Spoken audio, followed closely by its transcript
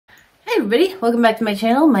Hi everybody, welcome back to my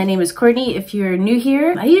channel. My name is Courtney. If you're new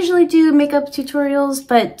here, I usually do makeup tutorials,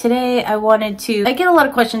 but today I get a lot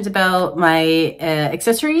of questions about my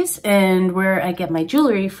accessories and where I get my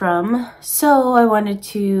jewelry from. So I wanted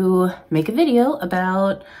to make a video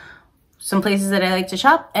about some places that I like to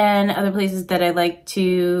shop and other places that I like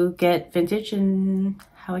to get vintage and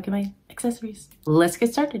how I get my accessories. Let's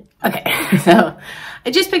get started. Okay, so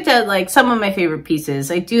I just picked out like some of my favorite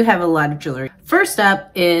pieces. I do have a lot of jewelry. First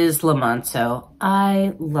up is Le Monceau.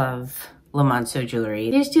 I love Le Monceau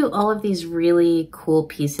jewelry. They just do all of these really cool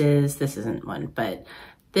pieces. This isn't one, but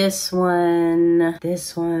this one,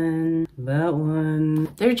 that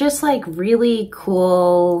one. They're just like really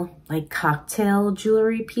cool, like cocktail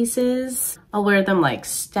jewelry pieces. I'll wear them like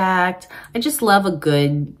stacked. I just love a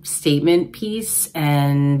good statement piece,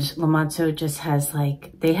 and Le Monceau just has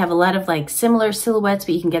like, they have a lot of like similar silhouettes,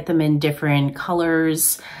 but you can get them in different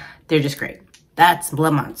colors. They're just great. That's Le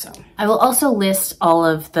Monceau. I will also list all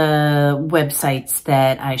of the websites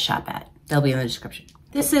that I shop at. They'll be in the description.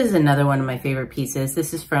 This is another one of my favorite pieces.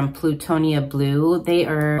 This is from Plutonia Blue. They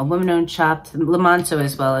are a women-owned shop, Le Monceau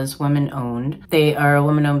as well as women-owned. They are a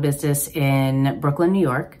women-owned business in Brooklyn, New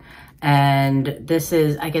York. And this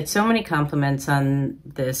is, I get so many compliments on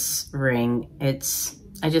this ring.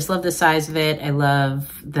 I just love the size of it. I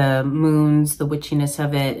love the moons, the witchiness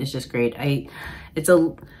of it. It's just great.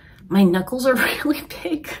 My knuckles are really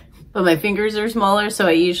big, but my fingers are smaller, so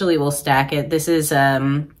I usually will stack it. This is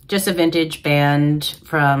just a vintage band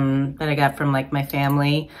that I got from like my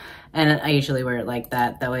family, and I usually wear it like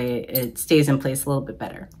that. That way it stays in place a little bit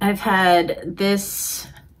better. I've had this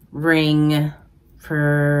ring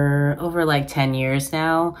for over like 10 years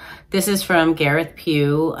now. This is from Gareth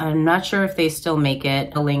Pugh. I'm not sure if they still make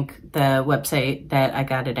it. I'll link the website that I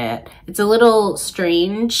got it at. It's a little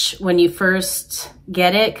strange when you first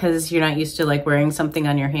get it because you're not used to like wearing something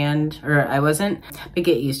on your hand, or I wasn't, but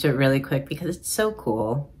get used to it really quick because it's so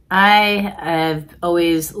cool. I have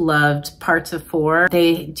always loved Parts of Four.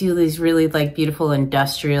 They do these really like beautiful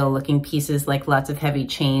industrial looking pieces, like lots of heavy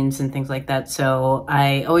chains and things like that. So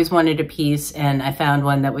I always wanted a piece, and I found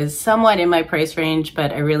one that was somewhat in my price range,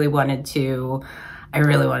 but I really wanted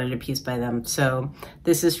a piece by them. So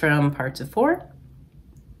this is from Parts of Four.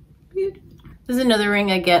 This is another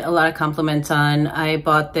ring I get a lot of compliments on. I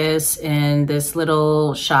bought this in this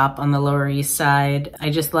little shop on the Lower East Side. I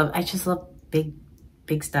just love big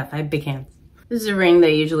stuff. I have big hands. This is a ring that I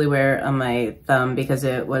usually wear on my thumb because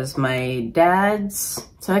it was my dad's.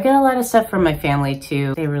 So I get a lot of stuff from my family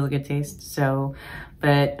too. They have really good taste.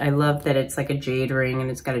 But I love that it's like a jade ring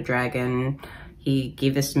and it's got a dragon. He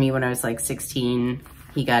gave this to me when I was like 16.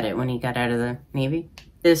 He got it when he got out of the Navy.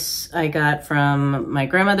 This I got from my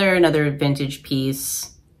grandmother, another vintage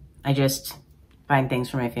piece. I just find things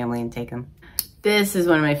from my family and take them. This is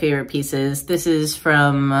one of my favorite pieces. This is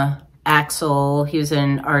from Axel. He was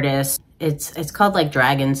an artist. It's called like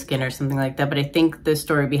dragon skin or something like that, but I think the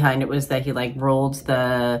story behind it was that he like rolled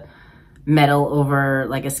the metal over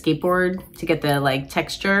like a skateboard to get the like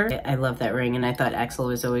texture. I love that ring, and I thought Axel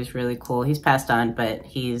was always really cool. He's passed on, but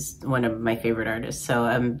he's one of my favorite artists, so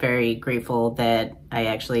I'm very grateful that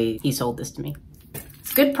he sold this to me.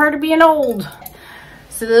 Good part of being old.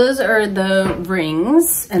 So those are the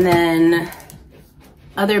rings, and then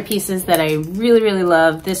other pieces that I really, really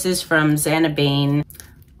love. This is from Zana Bain,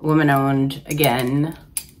 woman-owned again,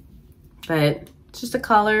 but it's just a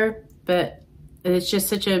collar, but it's just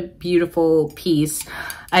such a beautiful piece.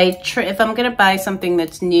 If I'm gonna buy something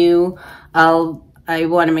that's new, I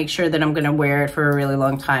want to make sure that I'm gonna wear it for a really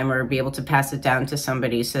long time or be able to pass it down to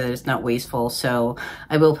somebody so that it's not wasteful. So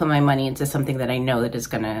I will put my money into something that I know that is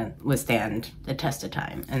gonna withstand the test of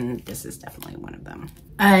time, and this is definitely one of them.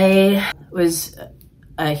 I was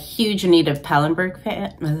a huge Anita Pallenberg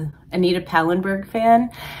fan,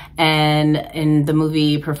 and in the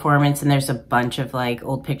movie Performance, and there's a bunch of like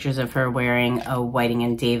old pictures of her wearing a Whiting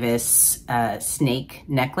and Davis snake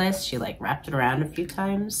necklace. She like wrapped it around a few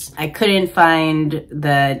times. I couldn't find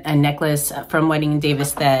a necklace from Whiting and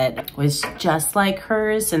Davis that was just like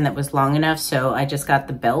hers and that was long enough, so I just got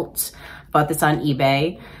the belt. Bought this on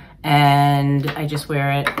eBay, and I just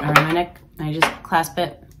wear it around my neck and I just clasp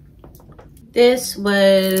it. This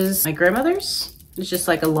was my grandmother's. It's just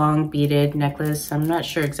like a long beaded necklace. I'm not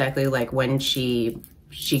sure exactly like when she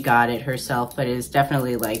got it herself, but it's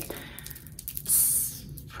definitely like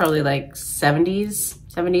probably like 70s,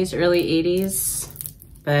 early 80s.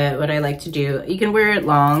 But what I like to do, you can wear it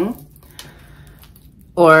long,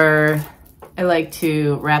 or I like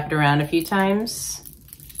to wrap it around a few times.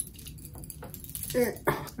 It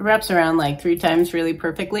wraps around like 3 times really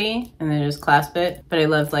perfectly, and then just clasp it. But I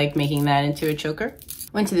love like making that into a choker.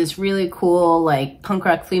 Went to this really cool like punk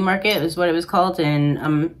rock flea market is what it was called, and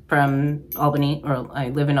I'm from Albany, or I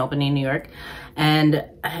live in Albany, New York. And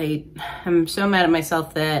I'm so mad at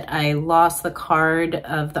myself that I lost the card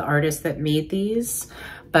of the artist that made these,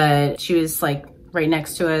 but she was like right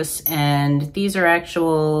next to us, and these are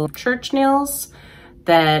actual church nails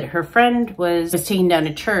that her friend was taking down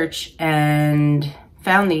to church and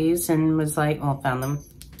found these and was like, well, found them,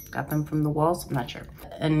 got them from the walls, I'm not sure,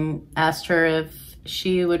 and asked her if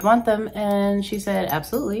she would want them, and she said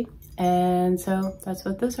absolutely, and so that's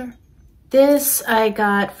what those are. This I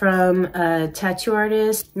got from a tattoo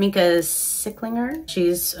artist, Mika Sicklinger.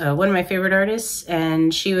 She's one of my favorite artists,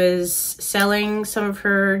 and she was selling some of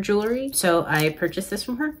her jewelry, so I purchased this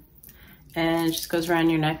from her, and it just goes around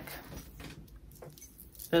your neck.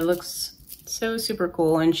 It looks so super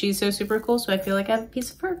cool, and she's so super cool, so I feel like I have a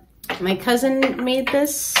piece of her. My cousin made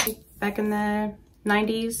this back in the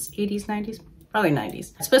 90s, 80s, 90s, probably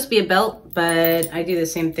 90s. It's supposed to be a belt, but I do the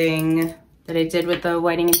same thing that I did with the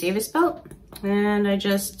Whiting and Davis belt, and I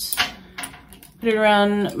just put it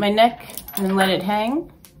around my neck and let it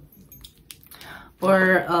hang,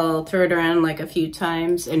 or I'll throw it around like a few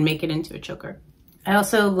times and make it into a choker. I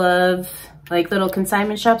also love like little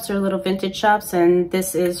consignment shops or little vintage shops, and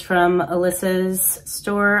this is from Alyssa's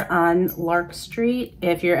store on Lark Street.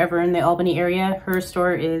 If you're ever in the Albany area, her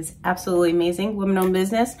store is absolutely amazing, woman-owned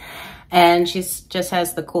business, and she just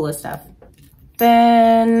has the coolest stuff.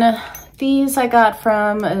 Then these I got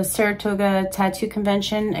from a Saratoga tattoo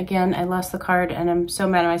convention. Again, I lost the card and I'm so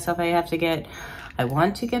mad at myself. I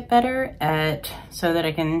want to get better at, so that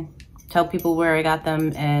I can tell people where I got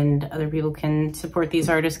them and other people can support these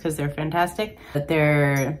artists because they're fantastic. But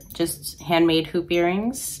they're just handmade hoop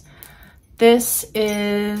earrings. This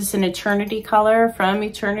is an Eternity collar from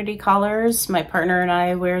Eternity Collars. My partner and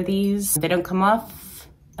I wear these. They don't come off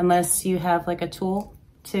unless you have like a tool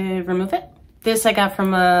to remove it. This I got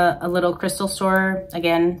from a little crystal store,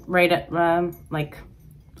 again, right at, like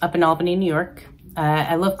up in Albany, New York.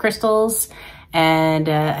 I love crystals and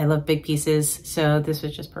I love big pieces, so this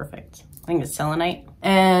was just perfect. I think it's selenite.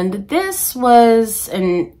 And this was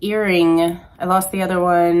an earring. I lost the other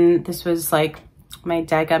one. This was like, my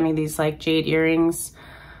dad got me these like jade earrings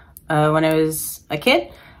when I was a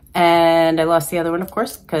kid. And I lost the other one, of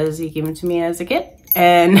course, because he gave them to me as a kid.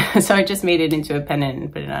 And so I just made it into a pendant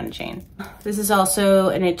and put it on a chain. This is also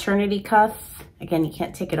an Eternity cuff. Again, you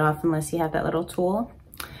can't take it off unless you have that little tool.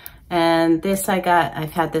 And this I've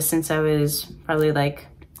had this since I was probably like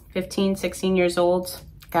 15, 16 years old.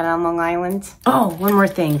 Got it on Long Island. Oh, one more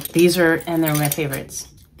thing. They're my favorites.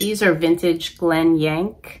 These are vintage Glen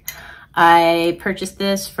Yank. I purchased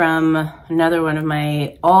this from another one of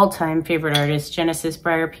my all-time favorite artists, Genesis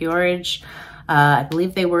Briar Peorage. I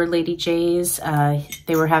believe they were Lady J's.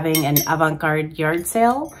 They were having an avant-garde yard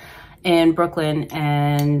sale in Brooklyn,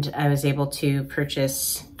 and I was able to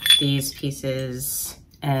purchase these pieces.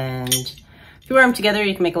 And if you wear them together,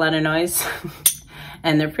 you can make a lot of noise.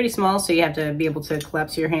 And they're pretty small, so you have to be able to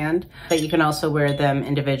collapse your hand. But you can also wear them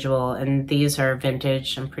individual, and these are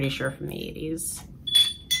vintage, I'm pretty sure from the 80s.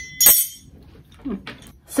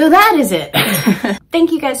 So that is it.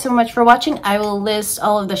 Thank you guys so much for watching. I will list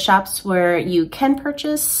all of the shops where you can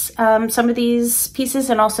purchase some of these pieces,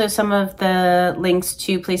 and also some of the links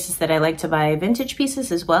to places that I like to buy vintage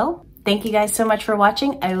pieces as well. Thank you guys so much for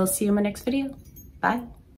watching. I will see you in my next video. Bye.